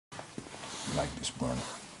like this burner.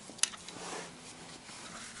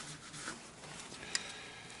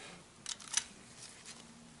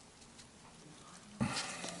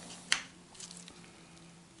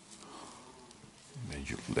 Then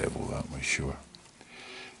you level out, make sure.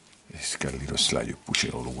 It's got a little slide, you push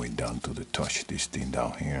it all the way down to the touch this thing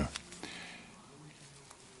down here.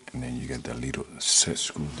 And then you get that little set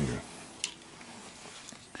screw there.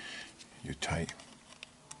 You tight.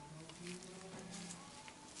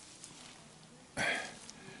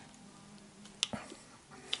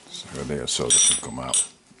 So right there, so it doesn't come out.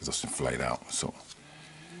 It doesn't fly out. So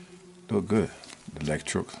look good. The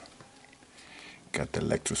electrodes. Got the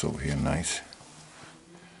electrodes over here, nice.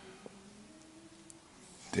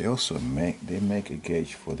 They also make a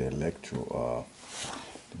gauge for the electrode.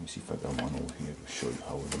 Let me see if I got one over here to show you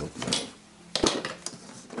how it looks like.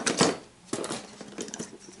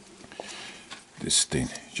 This thing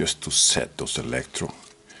just to set those electrodes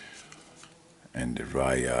in the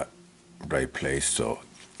right place. So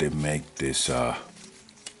they make this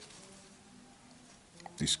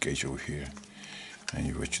this gauge over here,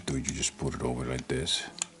 and what you do, you just put it over like this.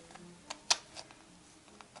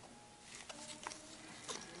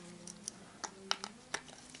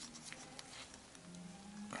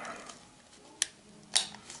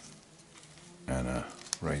 And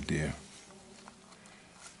right there,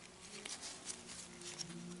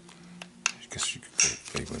 I guess you could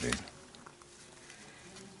play with it.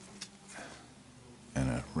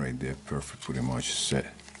 And right there, perfect, pretty much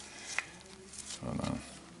set. Hold on.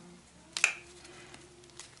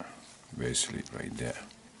 Basically, right there.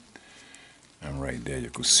 And right there,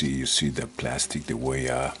 you see the plastic the way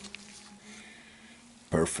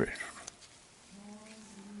perfect.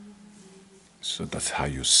 So that's how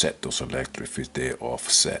you set those electric if they're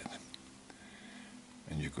offset.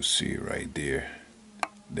 And you can see right there,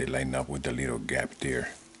 they line up with the little gap there.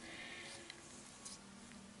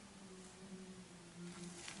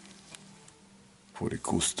 Pretty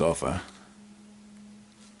cool stuff, huh?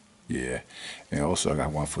 Yeah. And also I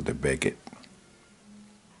got one for the bucket.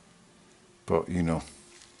 But you know,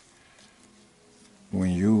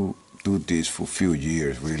 when you do this for a few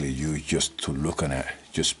years, really, you just to looking at,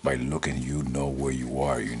 just by looking, you know where you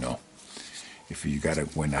are, you know. If you gotta,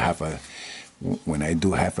 when I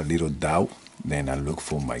do have a little doubt, then I look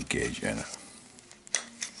for my gauge, and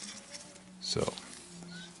so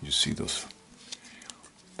you see those.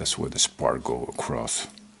 That's where the spark go across.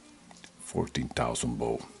 14,000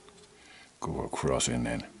 volt go across, and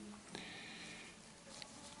then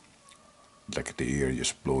like the air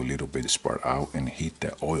just blow a little bit of spark out and heat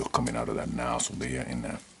the oil coming out of that nozzle there,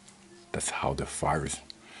 and that's how the fire is.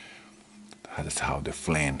 That's how the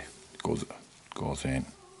flame goes in.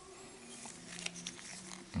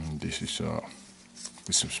 And this is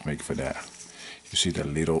made for that. You see that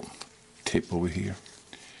little tip over here?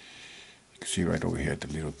 You can see right over here the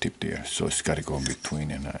little tip there. So it's got to go in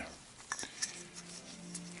between, and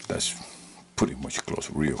that's pretty much close,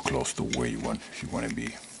 real close to where you want to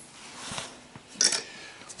be.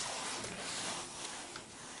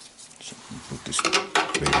 So put this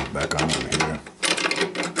baby back on over here.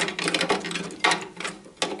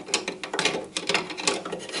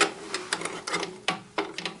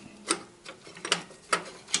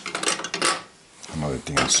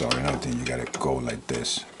 Another thing, you gotta go like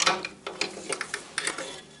this.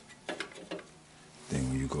 Then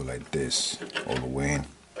when you go like this, all the way in,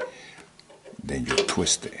 then you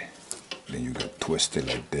twist it. Then you get twisted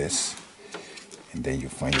like this, and then you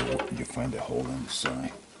find the hole on the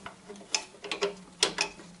side.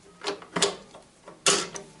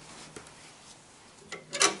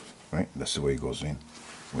 Right, that's the way it goes in.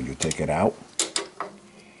 When you take it out,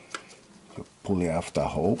 you pull it off the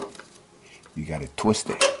hole. You gotta twist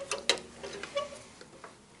it.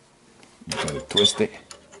 You gotta twist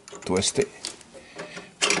it.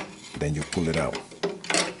 Then you pull it out.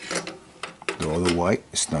 The other white,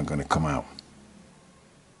 it's not gonna come out.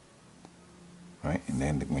 Right? And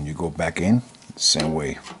then when you go back in, same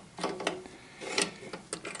way.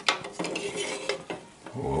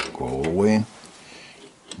 Go all the way in.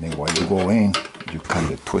 And then while you go in, you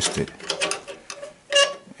kind of twist it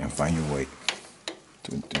and find your way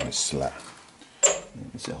to the slot.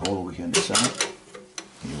 There's a hole over here on the side.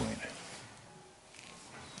 You in.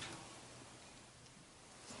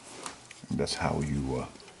 And that's how you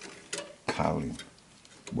carlin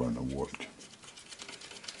burner work.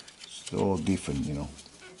 It's all different, you know.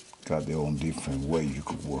 Got their own different way you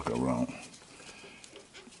could work around.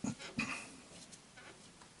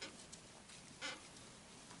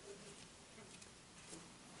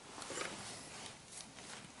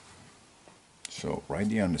 So right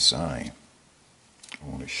there on the side, I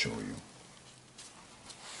want to show you.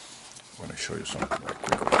 want to show you something right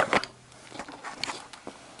quick.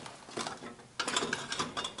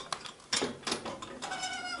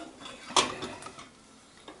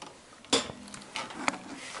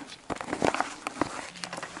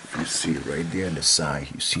 You see right there on the side,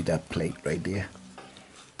 you see that plate right there?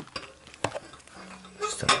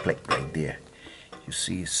 It's that plate right there. You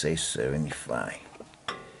see it says 75.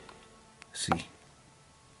 See?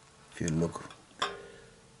 If you look.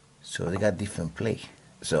 So they got different plate.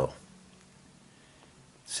 So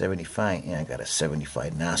 75, and I got a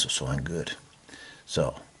 75 nozzle, so I'm good.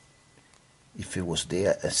 So if it was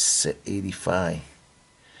there at 85,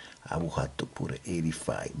 I would have to put an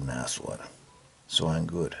 85 nozzle on it. So I'm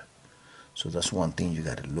good. So that's one thing you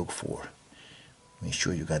got to look for. Make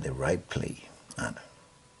sure you got the right plate on it.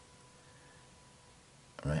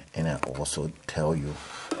 All right? And I also tell you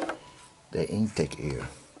the intake air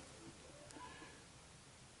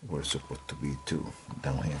where it's supposed to be too.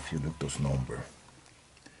 Down here, if you look those numbers,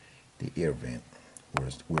 the air vent, where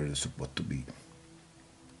it's supposed to be.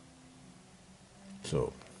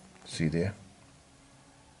 So, see there?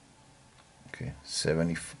 Okay,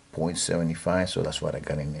 0.75, so that's what I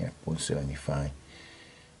got in there, 0.75.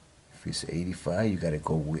 If it's 85, you gotta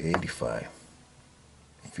go with 85.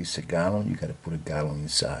 If it's a gallon, you gotta put a gallon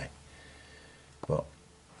inside. Well,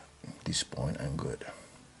 at this point, I'm good.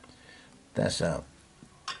 That's a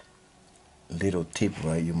little tip,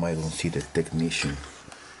 right? You might don't see the technician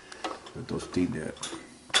with those teeth there.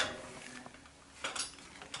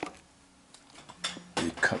 They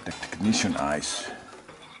cut the technician eyes.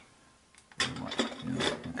 You know,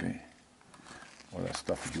 okay. All that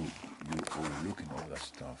stuff, you overlooking all that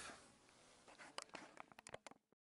stuff.